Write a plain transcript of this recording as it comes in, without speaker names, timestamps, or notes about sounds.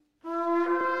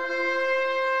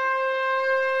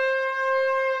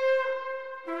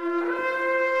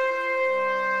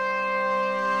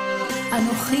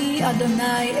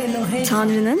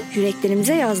Tanrı'nın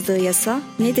yüreklerimize yazdığı yasa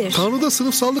nedir? Tanrı'da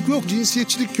sınıfsallık yok,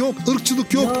 cinsiyetçilik yok,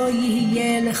 ırkçılık yok.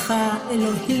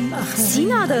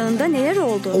 Sina Dağı'nda neler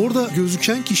oldu? Orada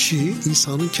gözüken kişi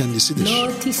insanın kendisidir.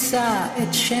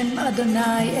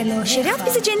 Şeriat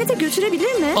bizi cennete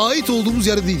götürebilir mi? Ait olduğumuz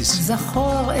yerde değiliz.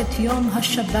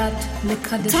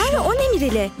 Tanrı o emir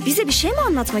ile bize bir şey mi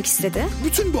anlatmak istedi?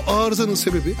 Bütün bu arızanın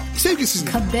sebebi sevgisizlik.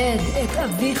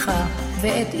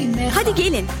 Hadi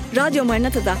gelin, Radyo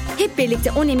Maranata'da hep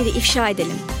birlikte o emiri ifşa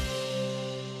edelim.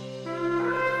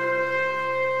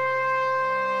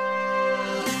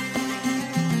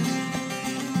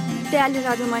 Değerli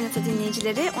Radyo Maranata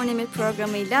dinleyicileri, On Emir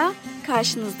programıyla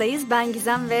karşınızdayız. Ben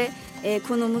Gizem ve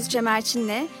konuğumuz Cem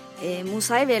Erçin'le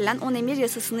Musa'ya verilen On Emir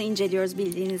yasasını inceliyoruz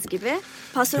bildiğiniz gibi.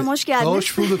 Pastörüm hoş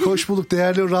geldiniz. Hoş bulduk.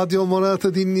 Değerli Radyo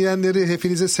Maranata dinleyenleri,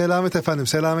 hepinize selamet efendim.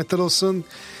 Selametler olsun.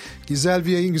 Güzel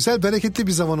bir yayın, güzel, bereketli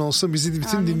bir zaman olsun. Bizi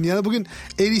bütün dinleyenler bugün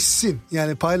erişsin.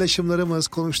 Yani paylaşımlarımız,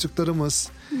 konuştuklarımız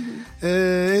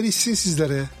erişsin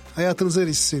sizlere. Hayatınıza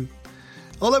erişsin.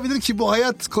 Olabilir ki bu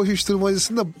hayat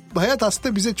koşuşturmacasında, hayat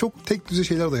aslında bize çok tek düze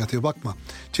şeyler dayatıyor. Bakma.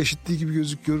 Çeşitli gibi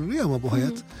görünüyor ama bu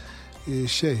hayat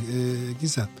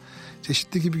Gizem.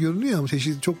 Çeşitli gibi görünüyor ama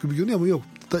çok gibi görünüyor ama yok.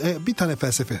 Bir tane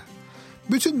felsefe.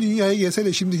 Bütün dünyayı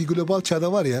gelse şimdiki global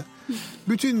çağda var ya,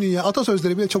 bütün dünya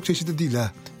atasözleri bile çok çeşitli değil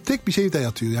ha. Tek bir şey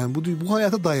dayatıyor. Yani bu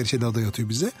hayata dair şeyler dayatıyor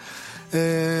bize.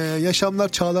 Yaşamlar,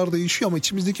 çağlar değişiyor ama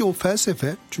içimizdeki o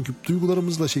felsefe, çünkü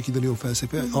duygularımızla şekilleniyor o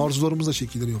felsefe, arzularımızla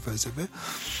şekilleniyor o felsefe.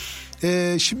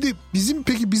 Şimdi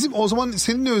bizim o zaman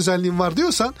senin ne özelliğin var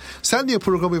diyorsan, sen niye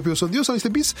program yapıyorsan diyorsan,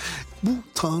 işte biz bu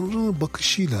Tanrı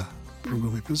bakışıyla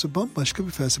program yapıyoruz. Bambaşka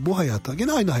bir felsefe bu hayata,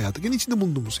 gene aynı hayata, gene içinde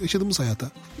bulunduğumuz, yaşadığımız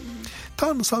hayata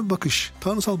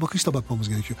tanrısal bakışla bakmamız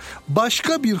gerekiyor.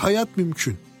 Başka bir hayat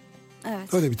mümkün.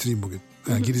 Evet. Öyle bitireyim bugün.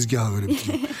 Yani girizgahı öyle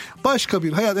bitireyim. Başka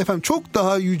bir hayat efendim, çok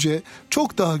daha yüce,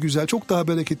 çok daha güzel, çok daha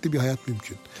bereketli bir hayat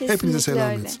mümkün. Kesinlikle hepinize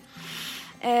selamet.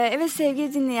 Evet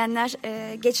sevgili dinleyenler,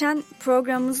 geçen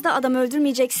programımızda adam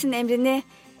öldürmeyeceksin emrini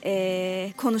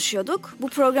konuşuyorduk. Bu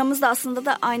programımızda aslında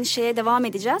da aynı şeye devam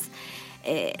edeceğiz.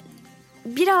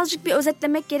 Birazcık bir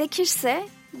özetlemek gerekirse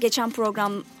geçen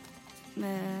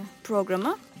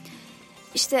programı,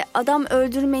 işte adam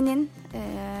öldürmenin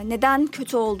neden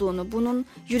kötü olduğunu, bunun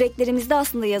yüreklerimizde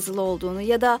aslında yazılı olduğunu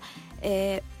ya da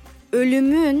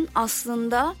ölümün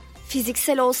aslında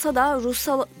fiziksel olsa da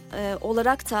ruhsal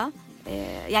olarak da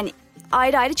yani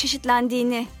ayrı ayrı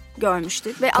çeşitlendiğini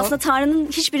görmüştük ve aslında Tanrı'nın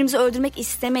hiçbirimizi öldürmek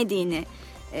istemediğini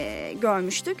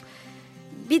görmüştük.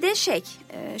 Bir de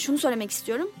şunu söylemek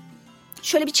istiyorum.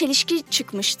 Şöyle bir çelişki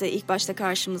çıkmıştı ilk başta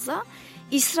karşımıza.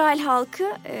 İsrail halkı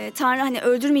Tanrı hani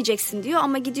öldürmeyeceksin diyor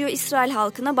ama gidiyor İsrail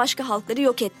halkına başka halkları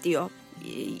yok et diyor.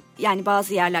 Yani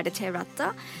bazı yerlerde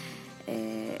Tevrat'ta.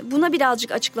 Buna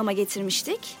birazcık açıklama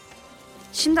getirmiştik.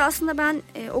 Şimdi aslında ben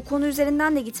o konu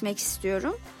üzerinden de gitmek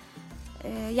istiyorum.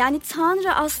 Yani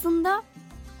Tanrı aslında,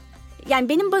 yani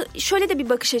benim şöyle de bir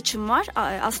bakış açım var.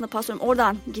 Aslında pastörüm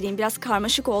oradan gireyim, biraz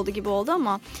karmaşık oldu gibi oldu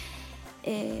ama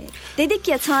dedik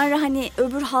ya Tanrı hani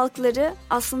öbür halkları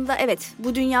aslında evet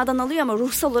bu dünyadan alıyor ama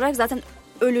ruhsal olarak zaten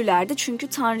ölülerdi. Çünkü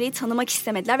Tanrı'yı tanımak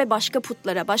istemediler ve başka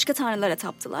putlara, başka tanrılara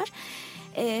taptılar.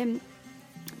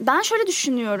 Ben şöyle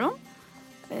düşünüyorum.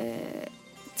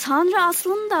 Tanrı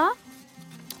aslında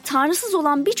tanrısız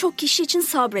olan birçok kişi için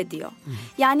sabrediyor.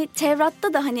 Yani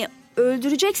Tevrat'ta da hani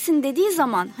öldüreceksin dediği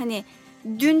zaman hani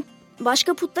dün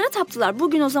başka putlara taptılar,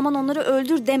 bugün o zaman onları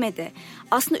öldür demedi.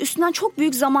 Aslında üstünden çok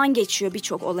büyük zaman geçiyor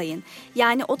birçok olayın.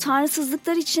 Yani o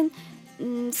tanrısızlıklar için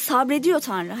sabrediyor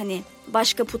Tanrı, hani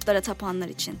başka putlara tapanlar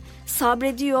için.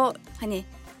 Sabrediyor hani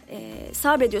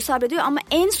sabrediyor ama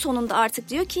en sonunda artık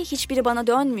diyor ki hiçbiri bana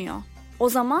dönmüyor. O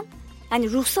zaman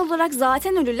yani ruhsal olarak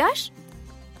zaten ölüler.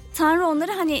 Tanrı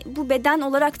onları hani bu beden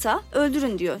olarak da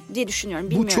öldürün diyor diye düşünüyorum.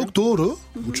 Bilmiyorum. Bu çok doğru.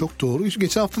 Bu çok doğru.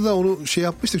 Geçen hafta da onu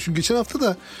yapmıştık. Çünkü geçen hafta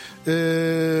da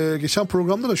geçen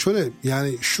programda da şöyle,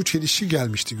 yani şu çelişki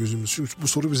gelmişti gözümüz. Bu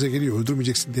soru bize geliyor.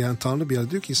 Öldürmeyeceksin diyen Tanrı bir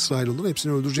yerde diyor ki İsrailoğulları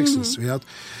hepsini öldüreceksiniz. Veyahut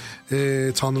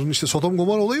Tanrı'nın işte Sodom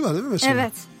Gomorra olayı var değil mi mesela?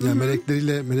 Evet. Yani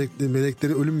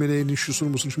melekleri ölüm meleğinin şusunu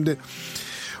musun? Şimdi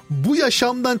bu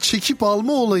yaşamdan çekip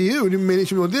alma olayı, ölüm meleği,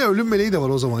 şimdi orada ölüm meleği de var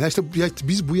o zaman. Ya işte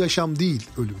biz bu yaşam değil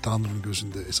ölüm Tanrı'nın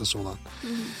gözünde esas olan.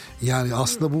 Yani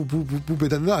aslında bu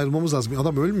bedenden ayrılmamız lazım.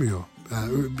 Adam ölmüyor.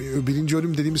 Yani birinci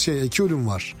ölüm dediğimiz şey, 2 ölüm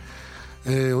var.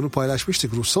 Onu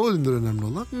paylaşmıştık. Ruhsal ölümdür önemli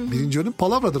olan. Birinci ölüm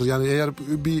palavradır. Yani eğer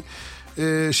bir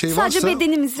şey varsa sadece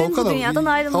bedenimizin bu dünyadan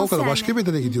ayrılması yani. Başka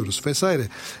bedene gidiyoruz vesaire.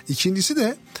 İkincisi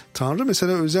de Tanrı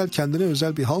mesela kendine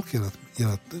özel bir halk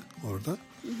yarattı orada.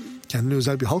 kendine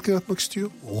özel bir halk yaratmak istiyor.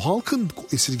 O halkın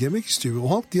esirgemek istiyor. Ve o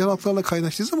halk diğer halklarla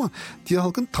kaynaştığı zaman diğer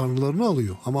halkın tanrılarını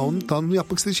alıyor. Ama onun tanrını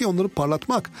yapmak istediği şey onları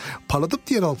parlatmak. Parlatıp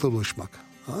diğer halklara ulaşmak.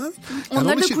 Yani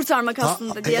onları da kurtarmak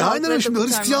aslında. Diğer aynen öyle. Şimdi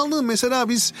Hristiyanlığın mesela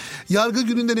biz yargı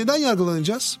gününde neden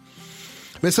yargılanacağız?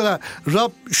 Mesela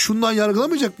Rab şundan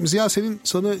yargılamayacak mıyız? Ya senin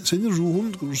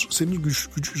ruhun, senin güç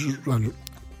yani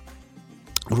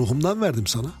ruhumdan verdim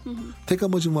sana. Tek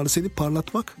amacım vardı seni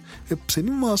parlatmak ve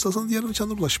senin vasıtasına diğer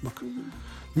insanlara ulaşmak.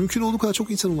 Mümkün olduğu kadar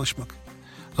çok insana ulaşmak.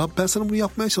 Rab ben sana bunu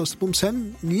yapmaya çalıştım. Sen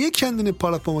niye kendini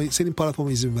senin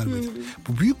parlatmama izin vermedin?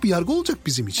 Bu büyük bir yargı olacak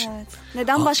bizim için. Evet.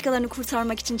 Neden başkalarını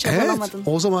kurtarmak için çabalamadın? Evet.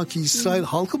 O zamanki İsrail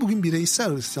halkı bugün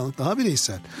bireysel. Hristiyanlık daha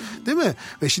bireysel. Değil mi?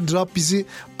 Ve şimdi Rab bizi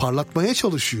parlatmaya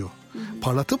çalışıyor.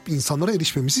 Parlatıp insanlara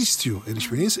erişmemizi istiyor.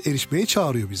 Erişmeye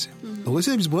çağırıyor bizi.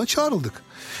 Dolayısıyla biz buna çağrıldık.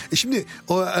 Şimdi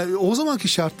o zamanki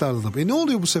şartlarda da ne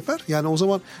oluyor bu sefer? Yani o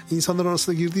zaman insanlar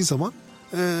arasına girdiği zaman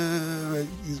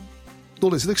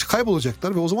dolayısıyla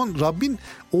kaybolacaklar ve o zaman Rabbin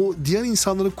o diğer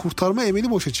insanları kurtarma emeli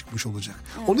boşa çıkmış olacak.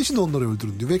 Evet. Onun için de onları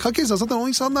öldürün diyor. Ve hakeza zaten o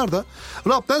insanlar da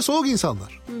Rab'den soğuk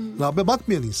insanlar. Rab'be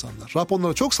bakmayan insanlar. Rab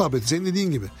onlara çok sabretti. Senin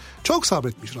dediğin gibi. Çok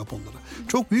sabretmiş Rab onlara.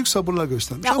 Çok büyük sabırlar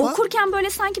göstermiş ya ama... Okurken böyle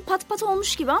sanki pat pat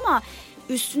olmuş gibi ama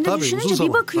üstünde tabii, düşününce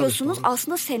bir bakıyorsunuz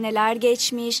aslında seneler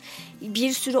geçmiş,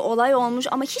 bir sürü olay olmuş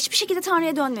ama hiçbir şekilde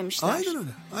Tanrı'ya dönmemişler. Aynen öyle.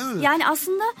 Aynen öyle. Yani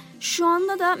aslında şu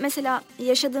anda da mesela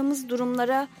yaşadığımız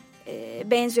durumlara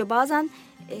benziyor. Bazen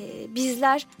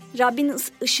bizler Rabbin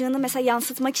ışığını mesela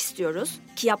yansıtmak istiyoruz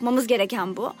ki yapmamız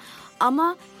gereken bu.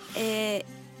 Ama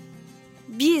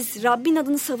biz Rabbin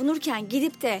adını savunurken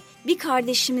gidip de bir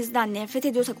kardeşimizden nefret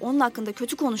ediyorsak, onun hakkında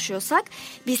kötü konuşuyorsak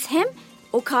biz hem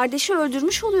o kardeşi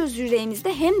öldürmüş oluyoruz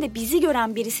yüreğimizde hem de bizi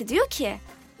gören birisi diyor ki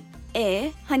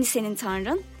hani senin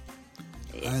Tanrın?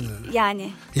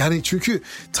 Aynen. Yani çünkü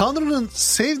Tanrı'nın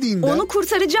sevdiğinden... Onu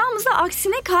kurtaracağımızda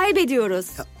aksine kaybediyoruz.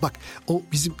 Ya bak o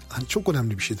bizim hani çok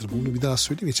önemli bir şeydir. Bunu bir daha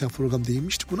söyleyeyim. Geçen program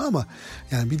değinmiştik buna ama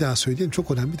yani bir daha söyleyelim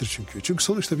çok önemlidir çünkü. Çünkü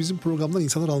sonuçta bizim programdan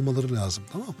insanlar almaları lazım,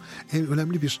 tamam mı? En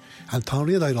önemli bir hani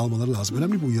Tanrı'ya dair almaları lazım.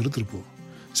 Önemli bir uyarıdır bu.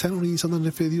 Sen onu insandan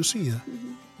nefret ediyorsun ya.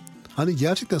 Hani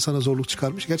gerçekten sana zorluk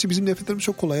çıkarmış. Gerçi bizim nefretlerimiz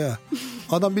çok kolay ha.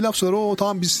 Adam bir laf söyler,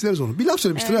 tamam biz sileriz onu. Bir laf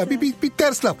söylemiştir evet, ha. Bir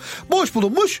ters laf. Boş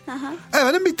bulunmuş.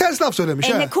 Efendim bir ters laf söylemiş.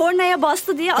 Eline kornaya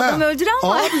bastı diye adam öldüren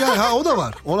var. Abi ya o da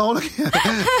var. Ona.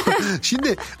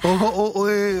 Şimdi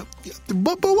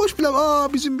boş bir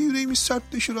laf. Bizim bir yüreğimiz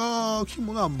sertleşir. Kim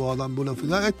ulan bu adam bu lafı?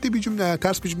 Ya, etti bir cümle.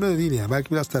 Ters bir cümle de değil ya.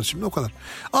 Belki biraz ters cümle o kadar.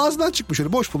 Ağzından çıkmış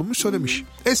öyle boş bulunmuş söylemiş.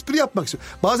 Espri yapmak istiyor.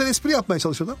 Bazen espri yapmaya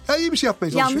çalışıyorlar. İyi bir şey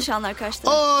yapmaya çalışıyor. Yanlış anlar karşı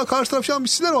taraf. Karşı taraf bir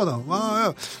siler o adam.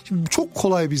 Şimdi çok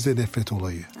kolay bizde nefret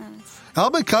olayı. Evet.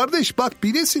 Ama kardeş bak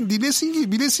bilesin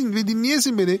ve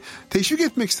dinleyesin beni. Teşvik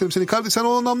etmek isterim seni. Kardeş sen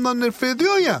o adamdan nefret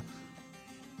ediyorsun ya.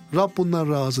 Rab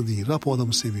bundan razı değil. Rab o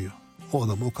adamı seviyor. O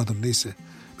adam o kadın neyse.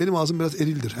 Benim ağzım biraz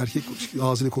erildir. Erkek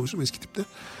ağzıyla konuşurum eski tipte.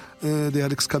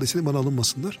 Değerli kız kardeşlerim bana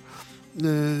alınmasınlar.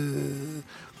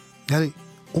 Yani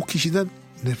o kişiden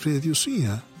nefret ediyorsun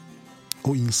ya.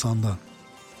 O insandan.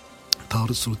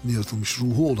 Tanrı suretinde yaratılmış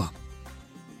ruhu olan,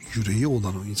 yüreği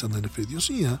olan o insandan nefret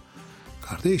ediyorsun ya.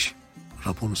 Kardeş,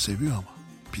 Rab onu seviyor ama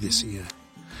bilesin ya.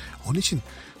 Onun için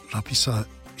Rab İsa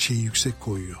şeyi yüksek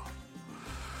koyuyor.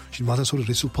 Şimdi bazen sonra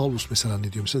Resul Paulus mesela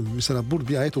ne diyor? Mesela burada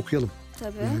bir ayet okuyalım.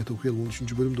 Tabii. Bir ayet okuyalım. 13.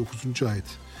 bölüm 9. ayet.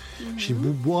 Şimdi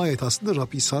bu ayet aslında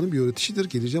Rab İsa'nın bir öğretişidir.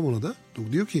 Geleceğim ona da.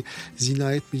 Diyor ki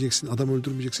zina etmeyeceksin, adam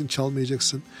öldürmeyeceksin,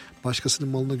 çalmayacaksın, başkasının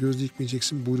malına göz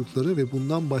dikmeyeceksin buyrukları ve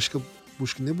bundan başka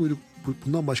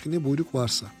ne buyruk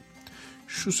varsa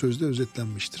şu sözde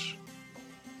özetlenmiştir.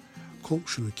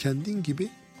 Komşunu kendin gibi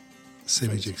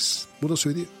seveceksin. Burada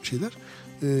söylediği şeyler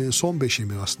son 5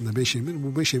 emir aslında. 5 emir.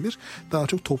 Bu 5 emir daha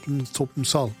çok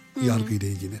toplumsal yargıyla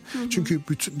ilgili. Çünkü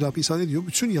Rabbi İsa ne diyor?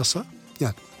 Bütün yasa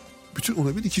yani bütün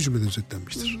ona bir 2 cümlede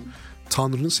özetlenmiştir.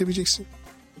 Tanrı'nı seveceksin.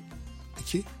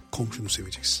 2 komşunu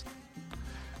seveceksin.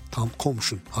 Tam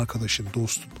komşun, arkadaşın,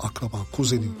 dostun, akraban,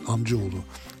 kuzenin, amcaoğlu,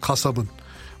 kasabın,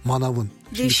 manavın.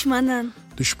 Düşmanın.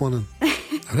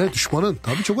 Evet düşmanın.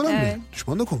 Tabii çok önemli. Evet.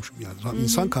 Düşman da komşum yani.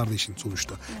 İnsan kardeşin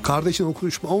sonuçta. Evet. Kardeşin oku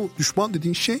düşman. O düşman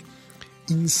dediğin şey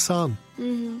insan.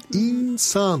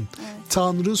 İnsan. Evet.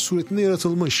 Tanrı suretinde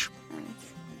yaratılmış. Evet.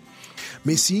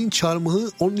 Mesih'in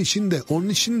çarmıhı onun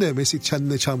için de Mesih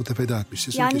kendine çarmıhı feda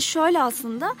etmiş. Yani şöyle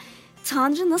aslında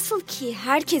Tanrı nasıl ki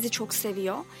herkesi çok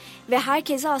seviyor ve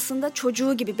herkesi aslında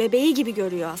çocuğu gibi, bebeği gibi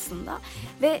görüyor aslında.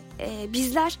 Ve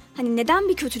bizler hani neden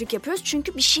bir kötülük yapıyoruz?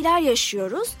 Çünkü bir şeyler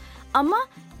yaşıyoruz ama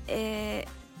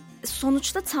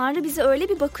sonuçta Tanrı bize öyle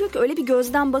bir bakıyor ki, öyle bir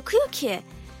gözden bakıyor ki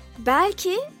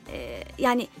belki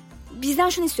yani bizden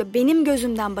şunu istiyor. Benim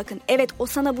gözümden bakın. Evet, o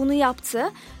sana bunu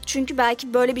yaptı. Çünkü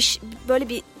belki böyle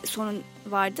bir sorun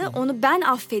vardı. Onu ben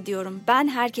affediyorum. Ben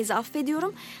herkesi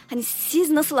affediyorum. Hani siz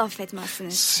nasıl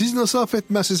affetmezsiniz? Siz nasıl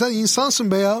affetmezsiniz? Sen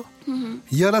insansın be ya.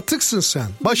 Yaratıksın sen.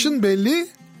 Başın belli.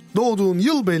 Doğduğun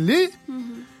yıl belli.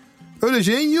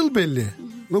 Öleceğin yıl belli.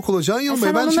 Yok olacağın yıl belli.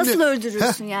 Sen ben onu şimdi, nasıl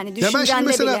öldürürsün yani? Ya ben şimdi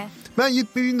mesela, bile. Ben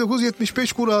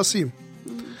 1975 kurasıyım.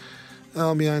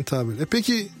 Amiyane tabir.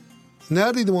 Peki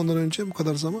neredeydim ondan önce bu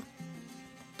kadar zaman?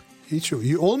 Hiç yok.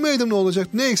 Olmayaydım ne olacak?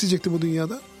 Ne eksilecekti bu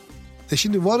dünyada?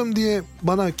 Şimdi varım diye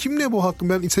bana kim ne bu hakkım?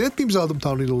 Ben senet mi imzaladım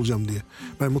Tanrı'yla olacağım diye?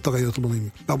 Ben mutlaka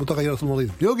yaratılmalıyım. Ben mutlaka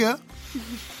yaratılmalıydım. Yok ya.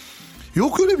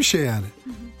 Yok öyle bir şey yani.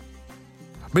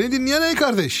 Beni dinleyen ey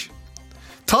kardeş.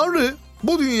 Tanrı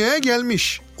bu dünyaya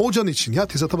gelmiş. O can için. Ya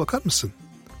tezata bakar mısın?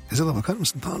 Tezata bakar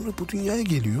mısın? Tanrı bu dünyaya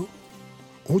geliyor.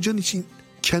 O can için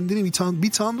kendini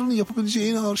bir Tanrı'nın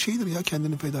yapabileceği en ağır şeydir ya,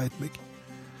 kendini feda etmek.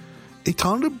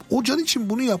 Tanrı o can için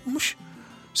bunu yapmış.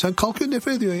 Sen kalkıyor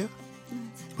nefret ediyor ya.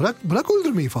 Evet. Bırak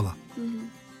öldürmeyi falan.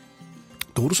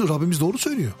 Doğrusu Rabbimiz doğru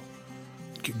söylüyor.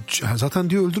 Zaten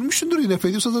diyor öldürmüşsündür diyor, nefret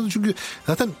ediyorsan zaten, çünkü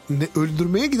zaten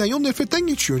öldürmeye giden yol nefretten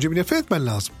geçiyor. Önce bir nefret etmen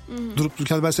lazım. Durup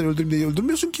dururken ben seni öldüreyim diye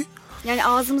öldürmüyorsun ki. Yani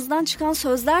ağzımızdan çıkan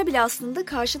sözler bile aslında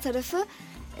karşı tarafı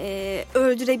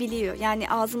öldürebiliyor. Yani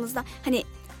ağzımızdan hani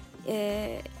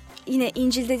yine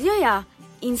İncil'de diyor ya,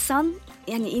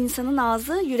 insanın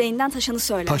ağzı yüreğinden taşanı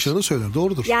söyler. Taşanı söyler,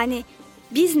 doğrudur. Yani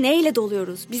biz neyle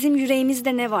doluyoruz? Bizim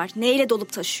yüreğimizde ne var? Neyle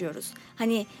dolup taşıyoruz?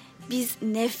 Hani biz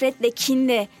nefretle,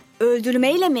 kinle,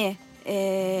 öldürmeyle mi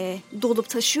dolup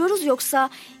taşıyoruz? Yoksa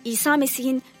İsa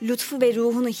Mesih'in lütfu ve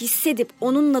ruhunu hissedip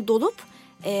onunla dolup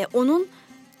onun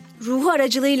ruhu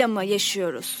aracılığıyla mı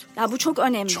yaşıyoruz? Ya bu çok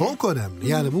önemli. Çok önemli.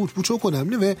 Yani bu çok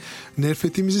önemli ve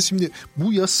nefretimizi şimdi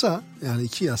bu yasa, yani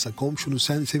 2 yasa, komşunu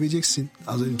sen seveceksin.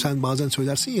 Az önce sen bazen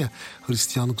söylersin ya,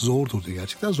 Hristiyanlık zordur diye,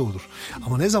 gerçekten zordur.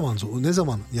 Ama ne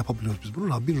zaman yapabiliyoruz biz bunu?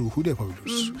 Rabbin ruhuyla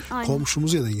yapabiliyoruz.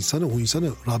 Komşumuzu ya da o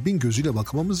insanı Rabbin gözüyle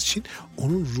bakmamız için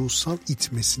onun ruhsal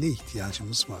itmesine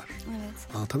ihtiyacımız var.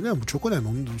 Evet. Anlatabiliyor muyum? Bu çok önemli.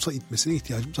 Onun ruhsal itmesine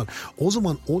ihtiyacımız var. O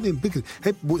zaman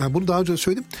bunu daha önce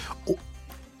söyledim.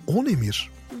 10 emir.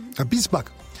 Ya biz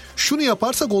bak, şunu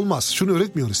yaparsak olmaz. Şunu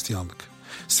öğretmiyor Hristiyanlık.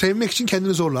 Sevmek için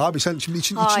kendini zorla. Abi sen şimdi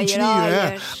içini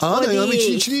yiyor. Anladın,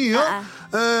 içini yiyor.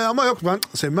 Ama yok, ben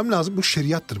sevmem lazım. Bu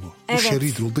şeriattır bu. Evet. Bu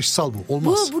şeridir. O dışsal bu.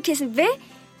 Olmaz. Bu kesin ve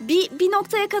bir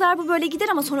noktaya kadar bu böyle gider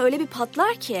ama sonra öyle bir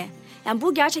patlar ki. Yani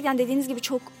bu gerçekten dediğiniz gibi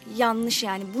çok yanlış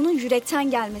yani. Bunun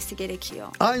yürekten gelmesi gerekiyor.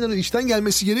 Aynen, içten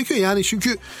gelmesi gerekiyor. Yani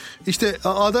çünkü işte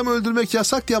adam öldürmek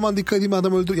yasak diye aman dikkat edeyim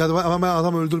adam öldür ya da ama ben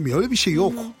adam öldürmüyor. Öyle bir şey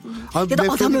yok. Ya da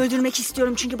adam öldürmek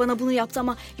istiyorum çünkü bana bunu yaptı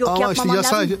ama yapmamam işte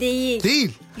lazım değil.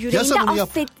 Değil.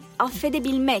 Yüreğinde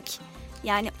affedebilmek.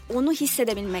 Yani onu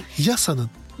hissedebilmek. Yasanın,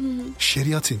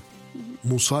 şeriatın,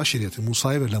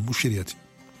 Musa'ya verilen bu şeriatın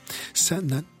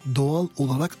senden doğal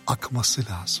olarak akması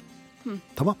lazım.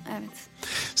 Tamam. Evet.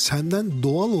 Senden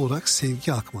doğal olarak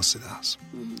sevgi akması lazım.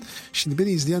 Şimdi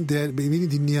beni izleyen,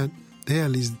 beni dinleyen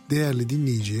değerli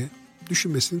dinleyiciye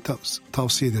düşünmesini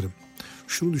tavsiye ederim.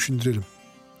 Şunu düşündürelim.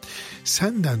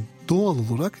 Senden doğal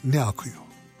olarak ne akıyor?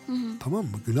 Tamam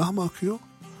mı? Günah mı akıyor?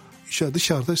 İşte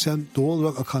dışarıda sen doğal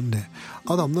olarak akan ne?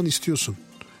 Adamdan istiyorsun.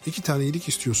 2 tane iyilik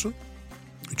istiyorsun.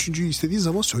 3.'yü istediği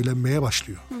zaman söylenmeye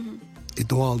başlıyor.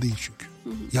 Doğal değil çünkü.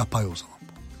 Yapay o zaman.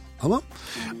 Tamam.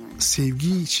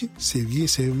 Sevgiyi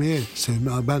sevme,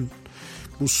 ben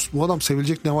bu adam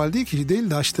sevilecek neval değil ki,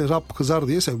 değil de işte Rab kızar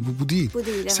diye bu değil. Bu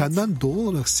değil, evet. Senden doğal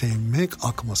olarak sevmek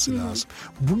akması lazım.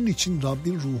 Bunun için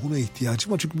Rabbin ruhuna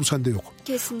ihtiyacım var çünkü bu sende yok.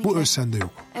 Kesinlikle. Bu öz sende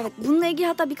yok. Evet, bununla ilgili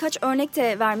hatta birkaç örnek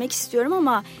de vermek istiyorum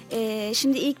ama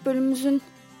şimdi ilk bölümümüzün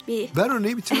ver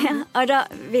örneği bitirelim. Ara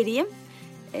vereyim.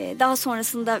 Daha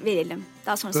sonrasında verelim.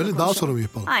 Daha sonra mı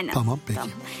yapalım? Aynen. Tamam, peki.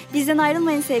 Tamam. Bizden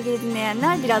ayrılmayın sevgili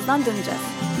dinleyenler. Birazdan döneceğiz.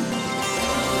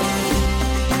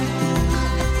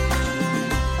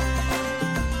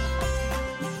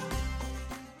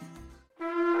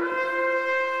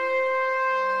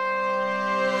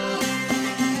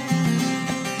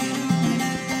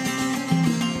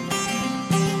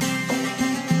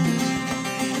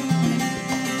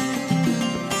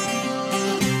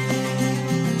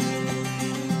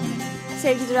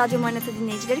 Sevgili Radyo Maranatha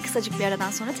dinleyicileri, kısacık bir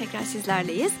aradan sonra tekrar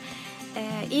sizlerleyiz.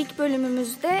 İlk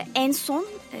bölümümüzde en son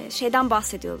şeyden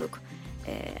bahsediyorduk.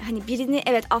 Hani birini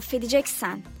evet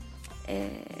affedeceksen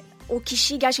o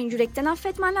kişiyi gerçekten yürekten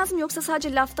affetmen lazım. Yoksa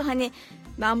sadece lafta hani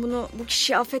ben bu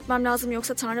kişiyi affetmem lazım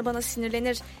yoksa Tanrı bana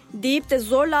sinirlenir deyip de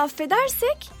zorla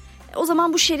affedersek o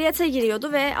zaman bu şeriata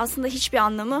giriyordu ve aslında hiçbir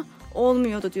anlamı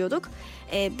olmuyordu diyorduk.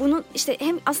 Bunun işte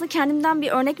hem aslında kendimden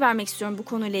bir örnek vermek istiyorum bu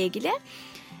konuyla ilgili.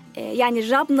 yani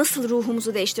Rab nasıl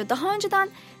ruhumuzu değiştiriyor. Daha önceden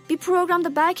bir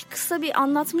programda belki kısa bir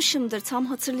anlatmışımdır, tam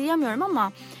hatırlayamıyorum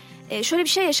ama şöyle bir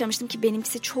şey yaşamıştım ki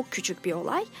benimkisi çok küçük bir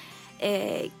olay.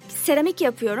 Seramik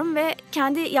yapıyorum ve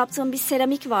kendi yaptığım bir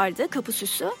seramik vardı, kapı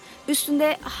süsü.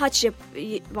 Üstünde haç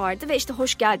vardı ve işte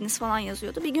hoş geldiniz falan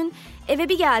yazıyordu. Bir gün eve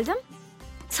bir geldim,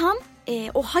 tam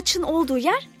o haçın olduğu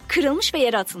yer kırılmış ve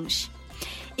yere atılmış.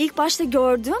 İlk başta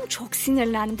gördüm, çok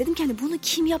sinirlendim. Dedim ki hani bunu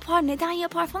kim yapar, neden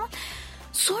yapar falan.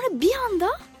 Sonra bir anda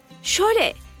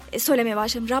şöyle söylemeye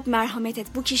başladım. Rab merhamet et,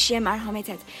 bu kişiye merhamet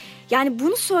et. Yani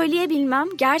bunu söyleyebilmem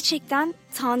gerçekten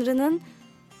Tanrı'nın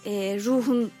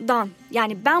ruhundan.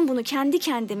 Yani ben bunu kendi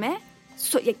kendime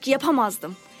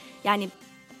yapamazdım. Yani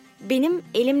benim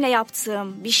elimle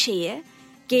yaptığım bir şeyi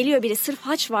geliyor biri sırf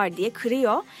haç var diye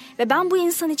kırıyor ve ben bu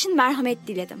insan için merhamet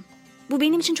diledim. Bu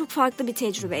benim için çok farklı bir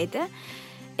tecrübeydi.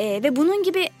 Ve bunun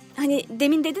gibi hani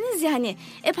demin dediniz ya hani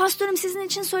pastörüm sizin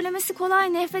için söylemesi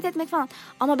kolay, nefret etmek falan.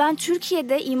 Ama ben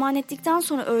Türkiye'de iman ettikten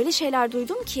sonra öyle şeyler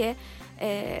duydum ki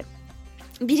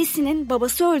birisinin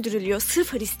babası öldürülüyor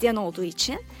sırf Hristiyan olduğu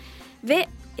için ve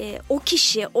o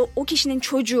kişi, o kişinin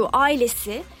çocuğu,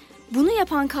 ailesi bunu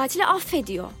yapan katili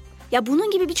affediyor. Ya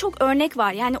bunun gibi birçok örnek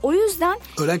var. Yani o yüzden...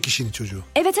 Ölen kişinin çocuğu.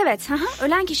 Evet.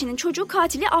 Ölen kişinin çocuğu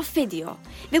katili affediyor.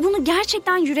 Ve bunu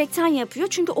gerçekten yürekten yapıyor.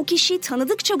 Çünkü o kişiyi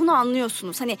tanıdıkça bunu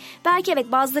anlıyorsunuz. Hani belki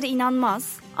evet bazıları inanmaz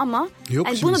ama yok,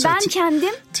 yani bunu ben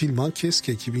kendim... Tilman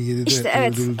Keske 2007'de işte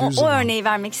evet, öldürüldüğü zaman... o örneği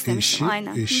vermek istemiştim.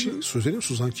 Aynen. Eşi söyleyeyim,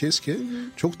 Suzan Keske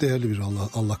çok değerli bir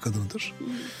Allah kadınıdır.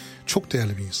 Çok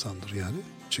değerli bir insandır yani.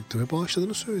 Çıktı ve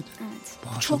bağışladığını söyledi. Evet.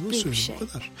 Bağışladığını çok büyük bir söyledi, şey. bu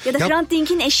kadar. Ya da Hrant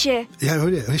Dink'in eşi. Yani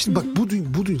öyle. Şimdi bak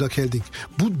bu dünya Keldink.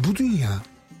 Bu dünya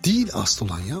değil asıl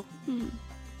olan ya.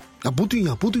 Ya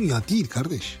bu dünya değil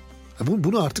kardeş. Ya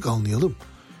bunu artık anlayalım.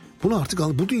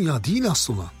 Bu dünya değil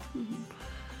asıl olan.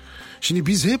 Şimdi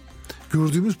biz hep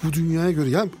gördüğümüz bu dünyaya göre,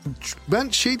 yani ben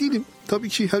şey değilim. Tabii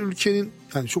ki her ülkenin,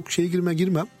 yani çok şeye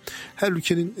girmem. Her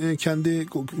ülkenin kendi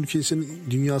ülkesinin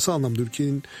dünyası anlamda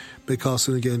ülkenin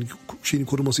bekasını, yani şeyini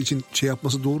koruması için şey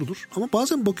yapması doğrudur. Ama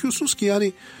bazen bakıyorsunuz ki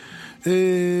yani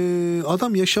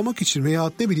adam yaşamak için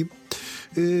veya ne bileyim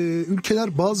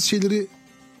ülkeler bazı şeyleri,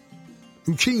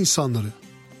 ülke insanları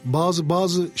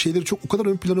bazı şeyleri çok o kadar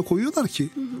ön plana koyuyorlar ki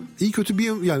iyi kötü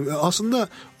bir, yani aslında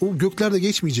o göklerde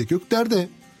geçmeyecek. Göklerde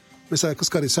mesela kız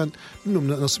kardeş, sen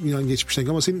bilmiyorum nasıl bir geçmişten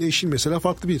ama senin eşin mesela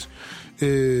farklı bir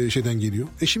şeyden geliyor.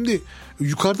 Şimdi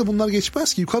yukarıda bunlar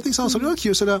geçmez ki. Yukarıda insan sanıyorlar ki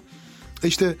mesela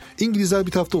işte İngilizler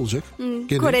bir tarafta olacak.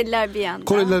 Gene. Koreliler bir yanda.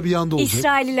 Koreliler bir yanda olacak.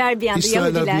 İsrailliler bir yanda.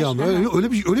 İsrailler bir yanda.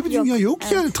 Öyle bir dünya yok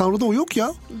evet. Yani. Tanrı'da o yok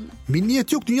ya.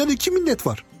 Milliyet yok. Dünyada 2 millet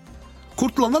var.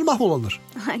 Kurtulanlar, mahvolanlar.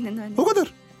 Aynen öyle. O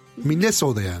kadar. Milletse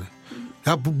o da yani.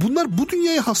 Ya bunlar bu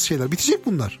dünyaya has şeyler. Bitecek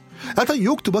bunlar. Zaten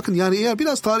yoktu, bakın yani eğer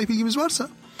biraz tarih bilgimiz varsa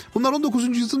bunlar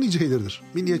 19. yüzyılın icreleridir.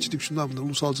 Milliyetçilik, şundan bunlar,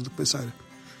 ulusalcılık vesaire.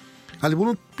 Hani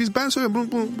bunu ben söylüyorum,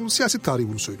 bu siyaset tarihi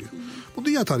bunu söylüyor. Bu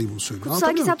dünya tarihi bunu söylüyor.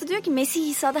 Kutsal kitapta diyor ki Mesih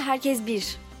İsa'da herkes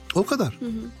bir. O kadar.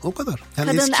 O kadar.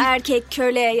 Yani kadın, erkek,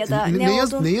 köle ya da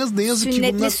ne yazık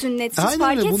ki bunlar, sünnetsiz aynen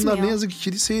fark öyle. etmiyor. Bunlar ne yazık ki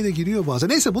kiliseye de giriyor bazen.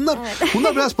 Neyse bunlar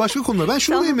biraz başka konular. Ben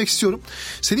şunu demek istiyorum.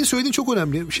 Senin söylediğin çok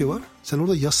önemli bir şey var. Sen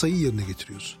orada yasayı yerine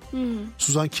getiriyorsun.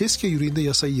 Suzan Keske yüreğinde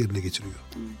yasayı yerine getiriyor.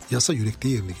 Yasa yürekte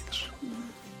yerine gelir.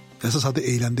 Yasa sadece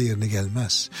eylemde yerine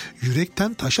gelmez.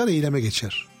 Yürekten taşar, eyleme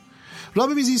geçer.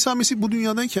 Rabbimiz İsa Mesih bu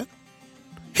dünyadayken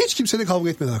hiç kimseyle kavga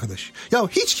etmedi arkadaş. Ya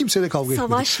hiç kimseyle kavga etmedi.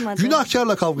 Savaşmadı.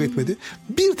 Günahkarla kavga etmedi.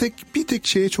 Bir tek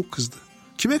şeye çok kızdı.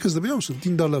 Kime kızdı biliyor musun?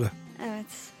 Dindarlara. Evet.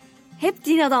 Hep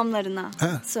din adamlarına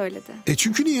söyledi.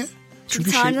 Çünkü niye?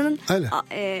 Çünkü Tanrı'nın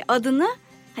adını,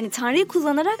 hani Tanrı'yı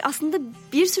kullanarak aslında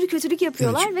bir sürü kötülük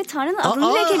yapıyorlar ve Tanrı'nın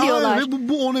adını lekeliyorlar. Ve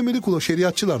bu on emri kullanıyor.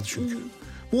 Şeriatçılardı çünkü.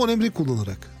 Bu on emri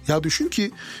kullanarak. Ya düşün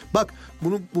ki bak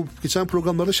bu geçen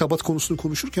programlarda Şabat konusunu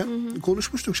konuşurken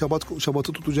konuşmuştuk.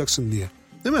 Şabat'ı tutacaksın diye.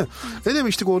 Değil mi? Ne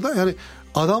demiştik orada? Yani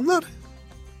adamlar,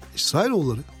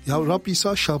 İsrailoğulları, ya Rab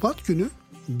İsa Şabat günü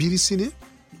birisini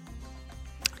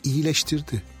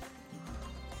iyileştirdi.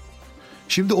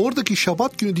 Şimdi oradaki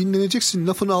Şabat günü dinleneceksin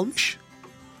lafını almış.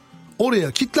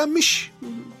 Oraya kilitlenmiş.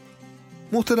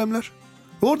 Muhteremler.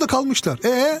 Orada kalmışlar.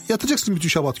 Yatacaksın bütün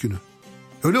Şabat günü.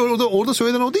 Öyle orada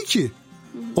söylenen o değil ki.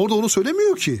 Orada onu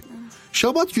söylemiyor ki.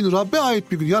 Şabat günü Rabbe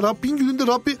ait bir gün. Ya Rabbin gününde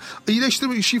Rabbi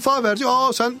iyileştirme, şifa verecek.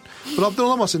 Sen Rab'den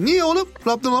olamazsın. Niye oğlum?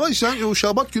 Rab'den olamazsın. Sen o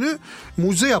Şabat günü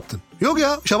mucize yaptın. Yok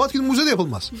ya, Şabat günü mucize de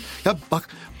yapılmaz. Ya bak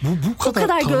bu kadar. O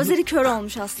kadar gözleri kör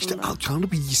olmuş aslında. İşte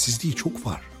Tanrı bilgisizliği çok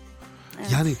var.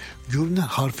 Evet. Yani görünen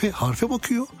harfe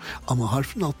bakıyor ama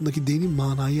harfin altındaki derin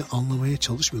manayı anlamaya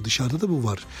çalışmıyor. Dışarıda da bu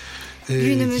var.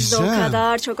 Günümüzde o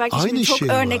kadar çok var ki. Şimdi çok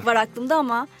örnek var aklımda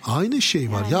ama. Aynı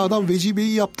şey var. Yani, ya adam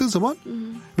vecibeyi yaptığı zaman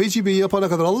vecibeyi yapana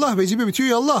kadar Allah, vecibe bitiyor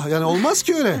ya Allah. Yani olmaz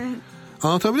ki öyle.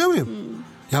 Anlatabiliyor muyum?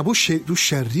 Ya bu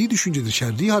şerri düşüncedir,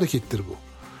 şerri harekettir bu.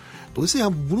 Dolayısıyla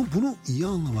yani bunu iyi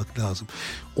anlamak lazım.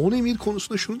 10 emir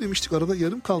konusunda şunu demiştik, arada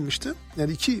yarım kalmıştı.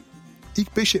 Yani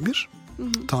ilk 5 emir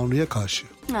Tanrı'ya karşı.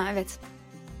 Ha, evet.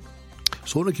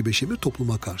 Sonraki 5 emir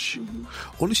topluma karşı.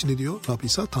 Onun için ne diyor Rabbim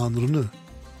İsa? Tanrını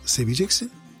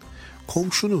seveceksin.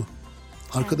 Komşunu,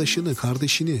 arkadaşını,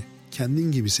 kardeşini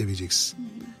kendin gibi seveceksin.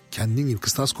 Kendin gibi,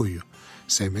 kıstas koyuyor.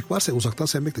 Sevmek varsa uzaktan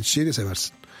sevmek de, çiçeği de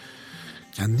seversin.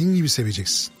 Kendin gibi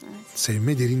seveceksin. Evet.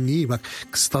 Sevme derinliği, bak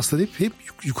kıstasları hep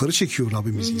yukarı çekiyor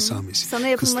Rabbimiz İsa Mesih. Sana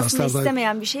yapılmasını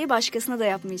istemeyen bir şeyi başkasına da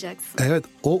yapmayacaksın. Evet,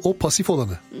 o pasif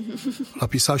olanı.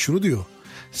 Rabbi İsa şunu diyor.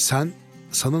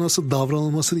 Sana nasıl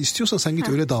davranılmasını istiyorsan sen git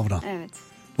öyle davran. Evet.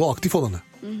 Bu aktif olanı.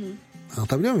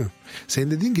 Anlatabiliyor muyum?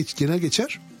 Senin dediğin genel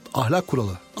geçer ahlak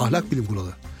kuralı. Ahlak bilim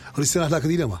kuralı. Hristiyan ahlakı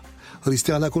değil ama.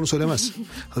 Hristiyan ahlakı onu söylemez.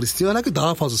 Hristiyan ahlakı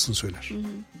daha fazlasını söyler.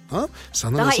 Ha?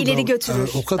 Sana daha ileri götürür.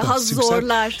 O kadar. Daha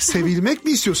zorlar. Sevilmek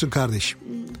mi istiyorsun kardeşim?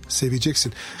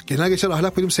 Seveceksin. Genel geçer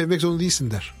ahlak bilim sevmek zorunda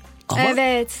değilsin der. Ama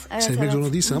evet. Sevmek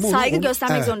zorunda değilsin ama saygı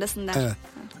göstermek zorundasın der. Evet.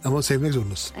 Ama sevmek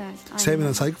zorundasın. Evet,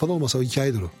 sevmeden saygı falan olmasa o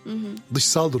hikayedir o.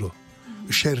 Dışsaldır o.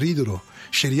 Şerridir o.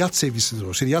 Şeriat sevgisidir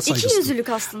o. Şeriat saygısıdır. İkiyüzlülük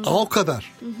aslında. O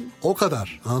kadar. O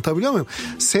kadar. Anlatabiliyor muyum?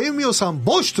 Sevmiyorsan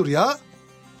boştur ya.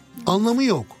 Anlamı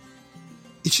yok.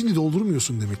 İçini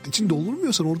doldurmuyorsun demektir. İçini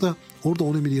doldurmuyorsan orada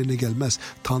onun emir yerine gelmez.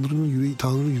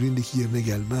 Tanrı'nın yüreğindeki yerine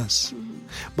gelmez.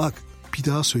 Bak bir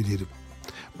daha söyleyelim.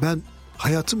 Ben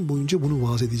hayatım boyunca bunu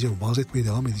vaaz edeceğim. Vaaz etmeye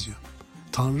devam edeceğim.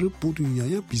 Tanrı bu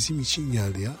dünyaya bizim için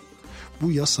geldi ya.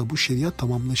 Bu yasa, bu şeriat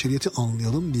tamamına şeriatı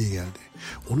anlayalım diye geldi.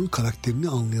 Onun karakterini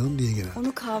anlayalım diye geldi.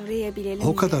 Onu kavrayabilelim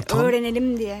o kadar, diye,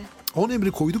 öğrenelim diye. 10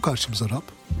 emri koydu karşımıza Rab.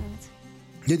 Evet.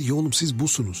 Ne diyor oğlum siz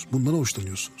busunuz. Bundan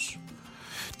hoşlanıyorsunuz.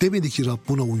 Demedi ki Rab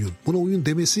buna uyun. Buna uyun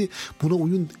demesi, buna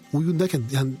uyun derken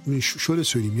yani şöyle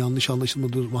söyleyeyim, yanlış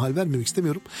anlaşılmadır, mahal vermemek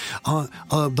istemiyorum. Ama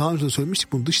daha önce de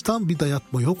söylemiştik, bunu dıştan bir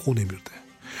dayatma yok 10 emirde.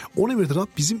 10 emirde Rab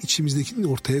bizim içimizdekini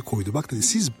ortaya koydu. Bak dedi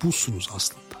siz busunuz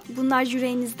aslında. Bunlar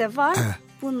yüreğinizde var. Evet.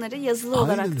 Bunları yazılı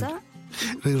olarak da.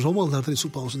 Romalılarda Resul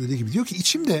Paulus'un dediği gibi diyor ki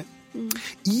içimde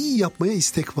iyi yapmaya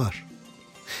istek var.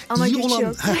 Ama güç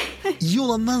yok. İyi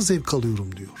olandan zevk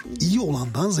alıyorum diyor. İyi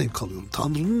olandan zevk alıyorum.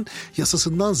 Tanrı'nın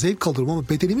yasasından zevk alıyorum ama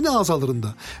bedenimin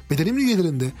azalarında, bedenimin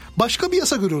üyelerinde başka bir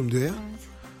yasa görüyorum diyor ya. Evet.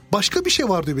 Başka bir şey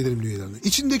var diyor bedenimin üyelerinde.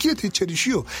 İçindekiyle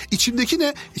çelişiyor. İçimdeki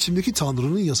ne? İçimdeki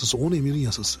Tanrı'nın yasası, 10 emirin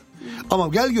yasası. Ama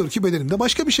gel gör ki bedenimde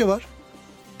başka bir şey var.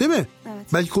 Değil mi? Evet.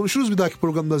 Belki konuşuruz bir dahaki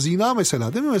programda. Zina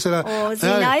mesela, değil mi? Mesela o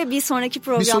zinayı bir sonraki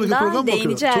programda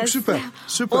değineceğiz. Çok süper.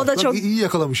 O da çok iyi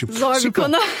yakalamışım. Zor süper.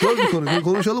 bir konu. Zor bir konu.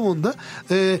 Konuşalım onu da.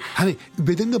 Hani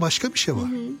bedenimde başka bir şey var.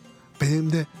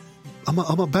 Bedenimde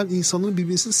ama ben insanların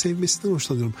birbirini sevmesinden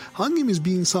hoşlanıyorum. Hangimiz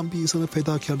bir insana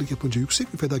fedakarlık yapınca,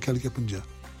 yüksek bir fedakarlık yapınca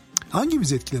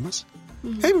hangimiz etkilemez?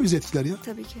 Hepimiz etkiler ya.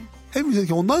 Tabii ki. Hepimiz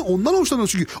etkiler. Ondan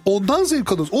hoşlanıyoruz çünkü. Ondan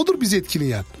zevk alıyoruz. Odur bizi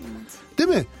etkileyen. Evet. Değil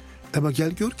mi? Ama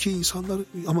gel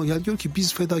gör ki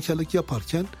biz fedakarlık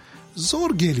yaparken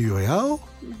zor geliyor ya.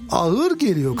 Ağır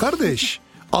geliyor kardeş.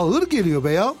 Ağır geliyor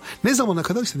be ya. Ne zamana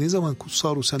kadar ne zaman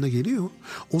kutsal ruh sende geliyor,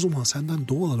 o zaman senden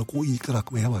doğal olarak o iyilikler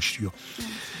akmaya başlıyor.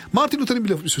 Martin Luther'in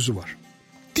bir sözü var.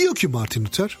 Diyor ki Martin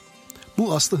Luther,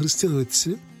 bu aslında Hristiyan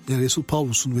öğretisinin, yani Resul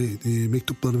Paulus'un ve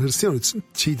mektuplarının Hristiyan öğretisinin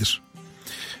şeyidir.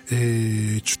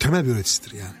 Temel bir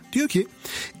öğretisidir yani. Diyor ki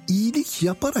iyilik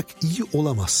yaparak iyi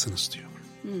olamazsınız diyor.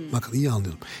 Bakın iyi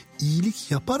anlayalım.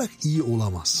 İyilik yaparak iyi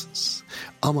olamazsınız.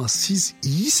 Ama siz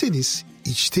iyiyseniz,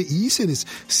 içte iyiyseniz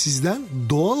sizden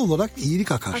doğal olarak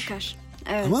iyilik akar.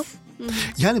 Evet. Tamam?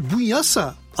 Yani bu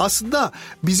yasa aslında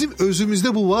bizim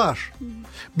özümüzde bu var.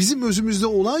 Bizim özümüzde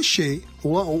olan şey,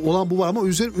 olan bu var ama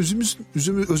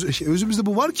özümüzde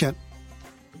bu varken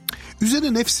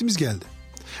üzerine nefsimiz geldi.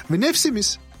 Ve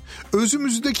nefsimiz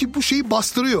özümüzdeki bu şeyi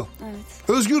bastırıyor. Evet.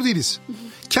 Özgür değiliz.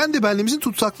 Kendi benliğimizin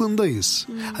tutsaklığındayız.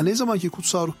 Ne zaman ki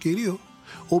kutsal ruh geliyor,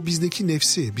 o bizdeki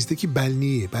nefsi, bizdeki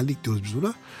benlik diyoruz biz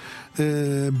buna,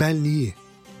 benliği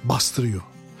bastırıyor.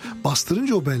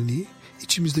 Bastırınca o benliği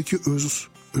içimizdeki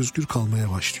özgür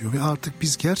kalmaya başlıyor. Ve artık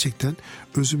biz gerçekten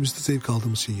özümüzde zevk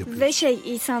aldığımız şeyi yapıyoruz. Ve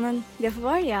İsa'nın lafı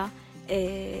var ya,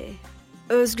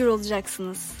 özgür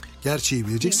olacaksınız. Gerçeği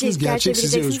bileceksiniz. Gerçek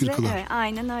sizi özgür kılar. Evet,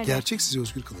 aynen öyle. Gerçek sizi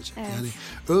özgür kılacak. Evet. Yani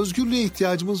özgürlüğe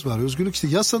ihtiyacımız var. Özgürlük işte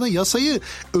yasayı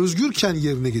özgürken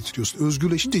yerine getiriyorsun.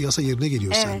 Özgürleşince yasa yerine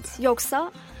geliyor evet. sende.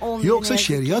 Yoksa olmuyor. Yoksa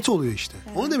şeriat oluyor işte.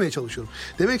 Evet. Onu demeye çalışıyorum.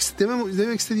 Demek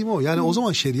istediğim o. Yani o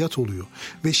zaman şeriat oluyor.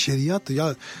 Ve şeriat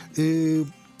ya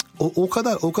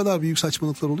o kadar büyük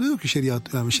saçmalıklar oluyor ki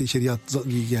şeriat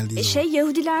geldiği zaman.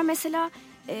 Yahudiler mesela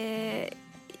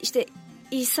işte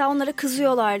İsa onlara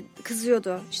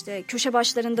kızıyordu. İşte köşe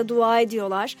başlarında dua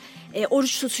ediyorlar.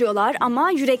 Oruç tutuyorlar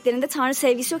ama yüreklerinde Tanrı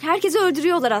sevgisi yok. Herkesi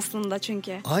öldürüyorlar aslında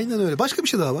çünkü. Aynen öyle. Başka bir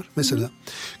şey daha var mesela.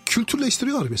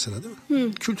 Kültürleştiriyorlar mesela, değil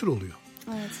mi? Kültür oluyor.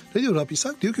 Evet. Ne diyor Rabbi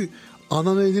İsa? Diyor ki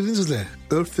ananelerinizle,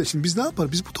 örfle. Şimdi biz ne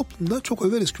yapar? Biz bu toplumda çok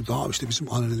överiz kültürü. İşte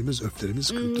bizim ananelerimiz, örflerimiz,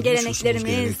 kültürümüz,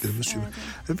 geleneklerimiz.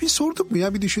 Evet. Biz sorduk mu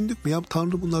ya, bir düşündük mü ya?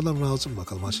 Tanrı bunlardan razı mı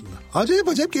bakalım aslında?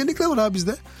 Acayip gelenekler var abi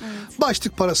bizde. Evet.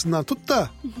 Başlık parasından tut da.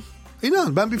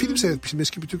 İnan ben bir film seyretmiştim,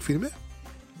 eski bir Türk filmi.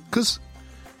 Kız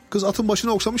atın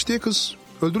başına oksamış diye kız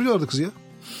öldürüyorlardı kızı ya.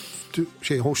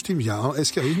 Hoş değil mi ya?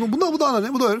 Eski. Bu da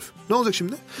anane, bu da örf. Ne olacak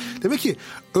şimdi? Demek ki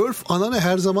örf, anane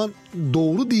her zaman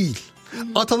doğru değil.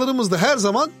 Atalarımız da her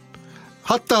zaman,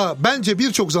 hatta bence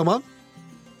birçok zaman,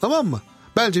 tamam mı?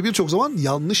 Bence birçok zaman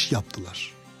yanlış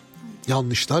yaptılar.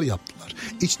 Yanlışlar yaptılar.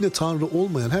 İçinde Tanrı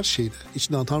olmayan her şeyde,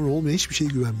 içinde Tanrı olmayan hiçbir şeye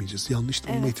güvenmeyeceğiz. Yanlış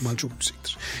olma ihtimali çok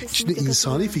yüksektir. Kesinlikle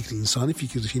İçinde insani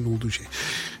fikir şeyin olduğu şey.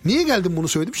 Niye geldim bunu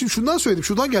söyledim? Şimdi şundan söyledim.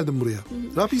 Şuradan geldim buraya.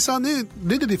 Rabbi İsa ne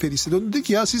dedi Felis'e? Döndü dedi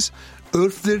ki ya siz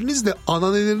örflerinizle,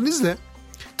 ananelerinizle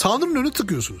Tanrı'nın önüne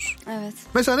tıkıyorsunuz. Evet.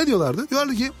 Mesela ne diyorlardı?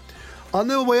 Diyorlardı ki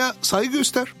anne babaya saygı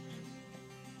göster.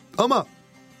 Ama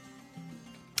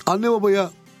anne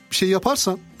babaya bir şey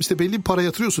yaparsan işte belli bir para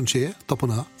yatırıyorsun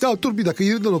tapınağa. Ya dur bir dakika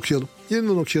yeniden okuyalım.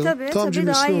 Tabii, Tam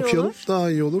cümlesini okuyalım. Olur.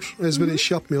 Daha iyi olur. Ezbere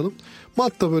iş yapmayalım.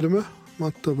 Matta bölümü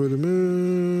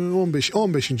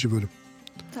 15. bölüm.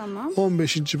 Tamam.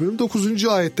 15. bölüm 9.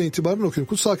 ayetten itibaren okuyorum.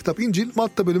 Kutsal kitap İncil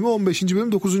Matta bölümü 15.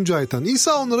 bölüm 9. ayetten.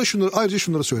 İsa onlara ayrıca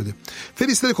şunları söyledi.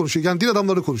 Felistlere konuşuyor. Yani din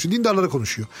adamları konuşuyor. Dindarlara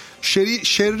konuşuyor.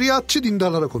 Şeriatçı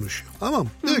dindarlara konuşuyor. Tamam mı?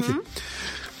 Diyor ki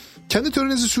kendi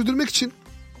töreninizi sürdürmek için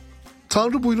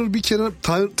Tanrı buyurur bir kere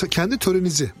kendi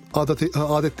törenizi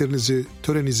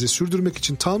sürdürmek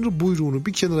için Tanrı buyruğunu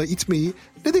bir kenara itmeyi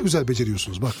ne de güzel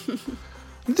beceriyorsunuz bak.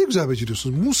 Ne de güzel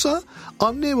beceriyorsunuz. Musa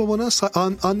annene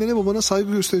babana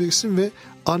saygı göstereceksin ve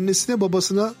annesine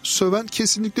babasına söven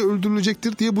kesinlikle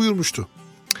öldürülecektir diye buyurmuştu.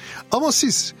 Ama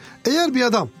siz eğer bir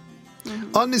adam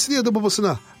annesine ya da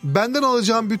babasına benden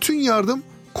alacağım bütün yardım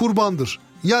kurbandır,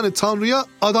 yani Tanrı'ya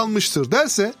adanmıştır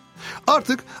derse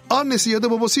artık annesi ya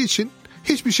da babası için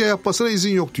hiçbir şey yapmasına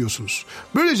izin yok diyorsunuz.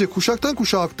 Böylece kuşaktan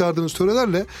kuşağa aktardığınız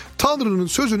törelerle Tanrı'nın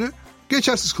sözünü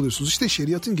geçersiz kılıyorsunuz. İşte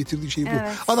şeriatın getirdiği şey bu.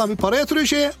 Evet. Adam bir para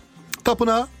yatırıyor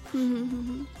tapınağa.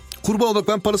 Kurban olarak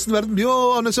ben parasını verdim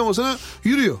diyor. Annesi babasına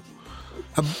yürüyor.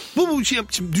 Ya bu şey,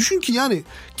 şimdi düşün ki yani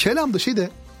kelamda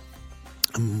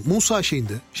Musa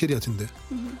şeriatinde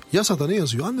yasada ne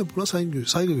yazıyor? Anne buna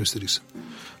saygı gösterirsin.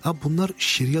 Ya bunlar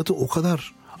şeriatı o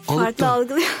kadar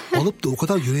alıp da o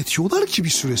kadar yönetiyorlar ki bir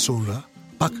süre sonra.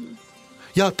 Bak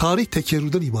ya tarih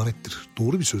tekerrürden ibarettir.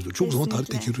 Doğru bir sözdür. Çok zaman tarih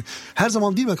tekerrür. Her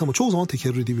zaman değil belki ama çoğu zaman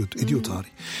tekerrür ediyor tarih.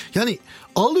 Yani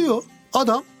alıyor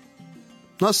adam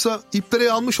nasılsa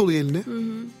ipleri almış oluyor eline.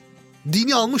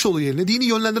 Dini almış oluyor eline. Dini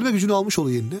yönlendirme gücünü almış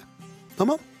oluyor eline.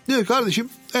 Tamam. Diyor ki kardeşim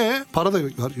para da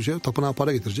var. Tapınağa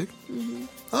para getirecek.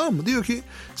 Tamam mı? Diyor ki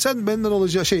sen benden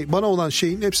olacağı bana olan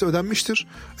şeyin hepsi ödenmiştir.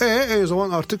 O zaman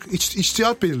artık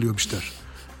içtihat belirliyormuşlar.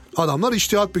 Adamlar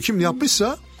içtihat kim ne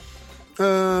yapmışsa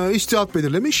içtihat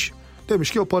belirlemiş.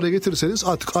 Demiş ki o parayı getirirseniz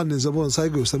artık annenize babana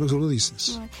saygı göstermek zorunda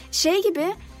değilsiniz.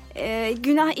 Gibi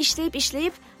günah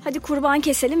işleyip hadi kurban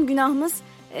keselim günahımız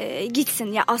gitsin.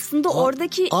 Ya aslında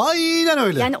oradaki aynen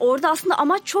öyle. Yani orada aslında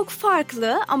amaç çok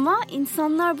farklı ama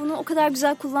insanlar bunu o kadar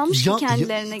güzel kullanmış ki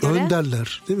kendilerine göre.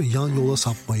 Önderler değil mi? Yan yola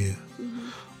sapmayı.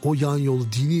 O yan yolu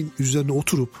dinin üzerine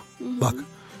oturup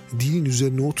dinin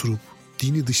üzerine oturup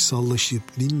dini dışsallaşıp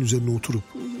dinin üzerine oturup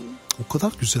o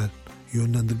kadar güzel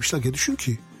yönlendirmişler ki düşün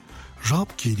ki Rab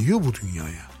geliyor bu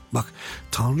dünyaya. Bak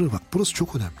Tanrı burası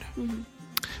çok önemli.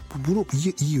 Bunu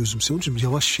iyi özümse. Onun için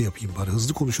yavaş yapayım bari.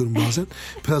 Hızlı konuşuyorum bazen.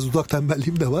 Biraz dudak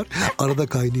tembelliğim de var. Arada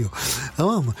kaynıyor.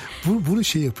 Tamam mı?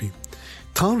 Bunu yapayım.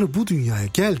 Tanrı bu dünyaya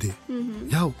geldi.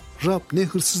 Ya Rab ne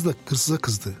hırsıza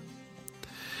kızdı.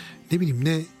 Ne bileyim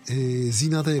ne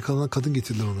zinada yakalanan kadın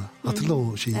getirdiler ona. Hatırla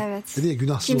o şeyi. Evet. Dedi ya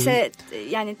günahsız kimse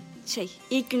yani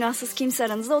ilk günahsız kimse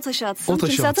aranızda o taşı atsın.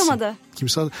 Kimse atamadı.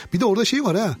 Bir de orada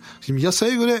var ha. Şimdi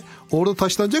yasaya göre orada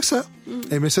taşlanacaksa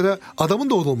mesela adamın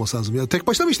da orada olması lazım. Ya tek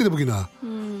başına mı işledi bu günahı?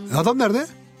 Adam nerede?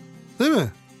 Değil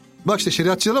mi? Bak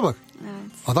şeriatçılara bak.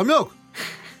 Evet. Adam yok.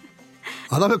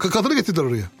 Adam kadını getirdiler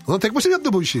oraya. Adam tek başına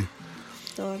yaptı bu işi.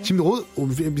 Doğru. Şimdi o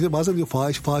bir de bazen diyor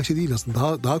fahişe değil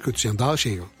aslında. Daha kötü yani daha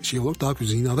şey olarak daha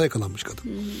kötü. Zinada yakalanmış kadın.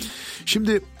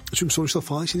 Şimdi çünkü sonuçta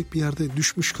fahişelik bir yerde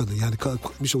düşmüş kadın. Yani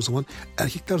o zaman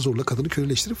erkekler zorla kadını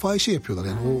köleleştirip fahişe yapıyorlar.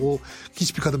 Yani o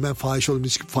hiçbir kadın ben fahişe olayım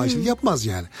hiç fahişelik yapmaz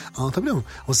yani. Anlatabiliyor muyum?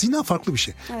 Ama zina farklı bir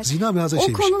şey. Evet. Zina biraz da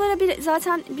şeymiş. O konulara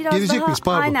zaten biraz gelecek daha miyiz?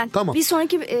 Pardon. Aynen. Tamam. Bir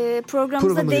sonraki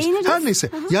programımızda değiniriz. Her neyse.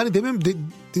 Yani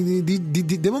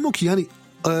demem o ki yani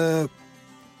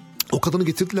o kadını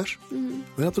getirdiler.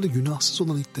 Ve yaptığı da günahsız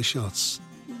olan ilk taşı atsın.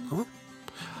 Tamam.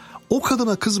 O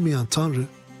kadına kızmayan Tanrı,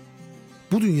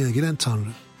 bu dünyaya gelen Tanrı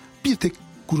bir tek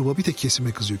gruba, bir tek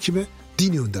kesime kızıyor. Kime?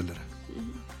 Dini önderlere.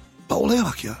 Olaya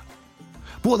bak ya.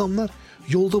 Bu adamlar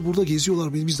yolda burada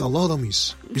geziyorlar. Biz de Allah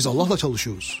adamıyız. Biz Allah'la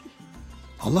çalışıyoruz.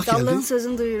 Allah geldi. Allah'ın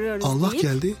sözünü duyuruyoruz. Allah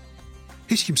geldi.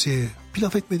 Hiç kimseye bir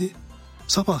laf etmedi.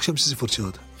 Sabah akşam sizi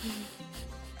fırçaladı.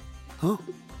 Ha?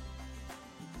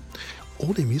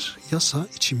 O emir, yasa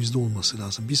içimizde olması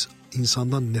lazım. Biz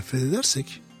insandan nefret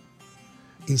edersek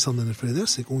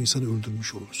o insanı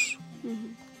öldürmüş oluruz.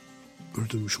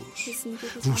 Öldürmüş oluruz.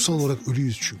 Ruhsal olarak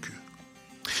ölüyüz çünkü.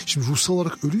 Şimdi ruhsal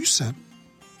olarak ölüysen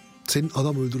senin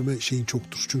adam öldürme şeyin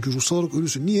çoktur. Çünkü ruhsal olarak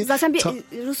ölüsün. Niye? Zaten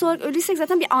ruhsal olarak ölüysek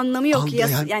zaten bir anlamı yok.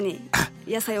 Yani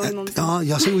yasaya uymamız.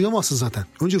 Yasaya uyamazsın zaten.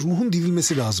 Önce ruhun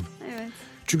dirilmesi lazım. Evet.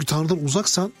 Çünkü Tanrı'dan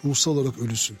uzaksan ruhsal olarak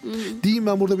ölüsün. Diyeyim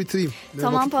ben burada bitireyim.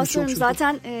 Tamam pastörüm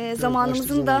zaten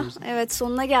zamanımızın da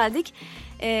sonuna geldik.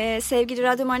 Sevgili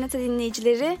Radyo Maranatha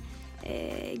dinleyicileri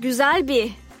güzel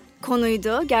bir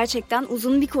konuydu. Gerçekten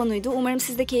uzun bir konuydu. Umarım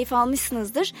siz de keyif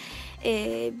almışsınızdır.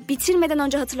 Bitirmeden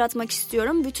önce hatırlatmak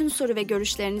istiyorum. Bütün soru ve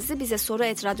görüşlerinizi bize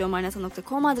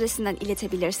soru@radyomaranatha.com adresinden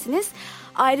iletebilirsiniz.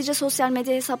 Ayrıca sosyal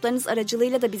medya hesaplarınız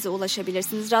aracılığıyla da bize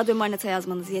ulaşabilirsiniz. Radyo Maranatha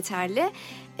yazmanız yeterli.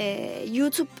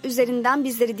 YouTube üzerinden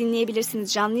bizleri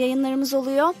dinleyebilirsiniz. Canlı yayınlarımız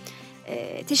oluyor.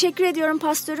 Teşekkür ediyorum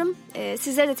pastörüm.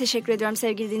 Sizlere de teşekkür ediyorum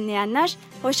sevgili dinleyenler.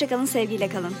 Hoşça kalın, sevgiyle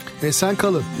kalın. Esen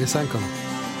kalın, esen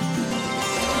kalın.